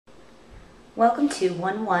Welcome to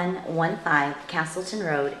 1115 Castleton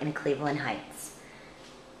Road in Cleveland Heights.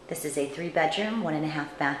 This is a 3-bedroom,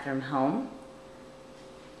 1.5 bathroom home.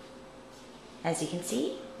 As you can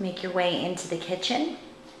see, make your way into the kitchen.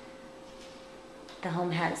 The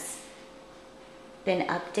home has been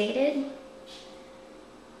updated.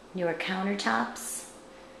 Newer countertops,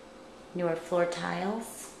 newer floor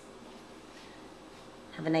tiles.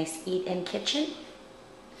 Have a nice eat-in kitchen.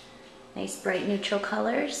 Nice bright neutral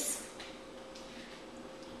colors.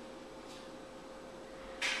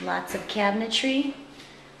 Lots of cabinetry.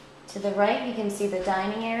 To the right, you can see the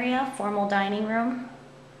dining area, formal dining room.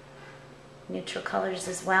 Neutral colors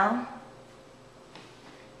as well.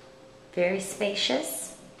 Very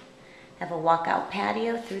spacious. Have a walkout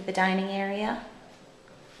patio through the dining area.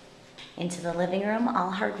 Into the living room, all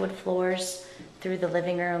hardwood floors through the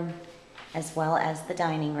living room as well as the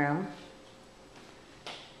dining room.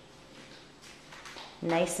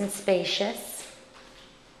 Nice and spacious.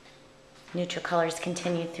 Neutral colors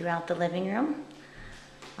continue throughout the living room.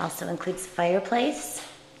 Also includes fireplace.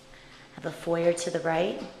 Have a foyer to the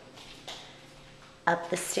right. Up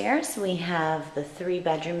the stairs we have the 3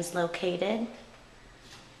 bedrooms located.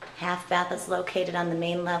 Half bath is located on the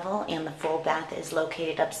main level and the full bath is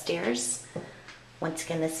located upstairs. Once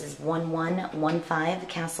again, this is 1115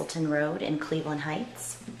 Castleton Road in Cleveland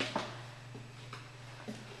Heights.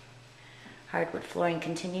 Hardwood flooring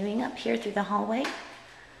continuing up here through the hallway.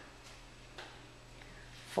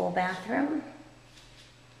 Full bathroom.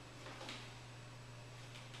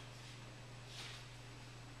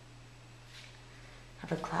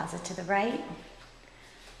 Have a closet to the right.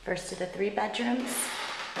 First of the 3 bedrooms.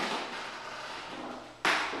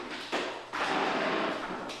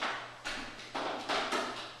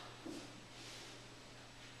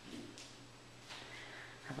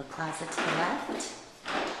 Have a closet to the left.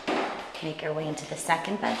 Make our way into the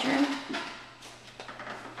 2nd bedroom.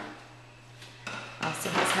 Also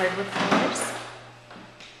has hardwood floors.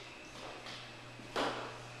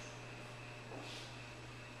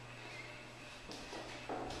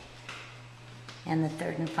 And the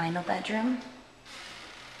 3rd and final bedroom.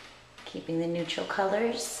 Keeping the neutral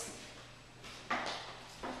colors.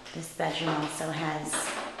 This bedroom also has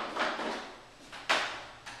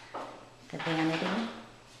the vanity.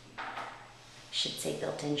 Should say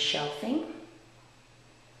built-in shelving.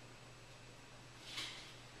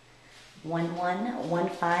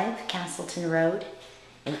 1115 Castleton Road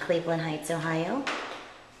in Cleveland Heights, Ohio.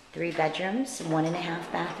 3 bedrooms,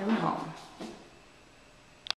 1.5 bathroom home.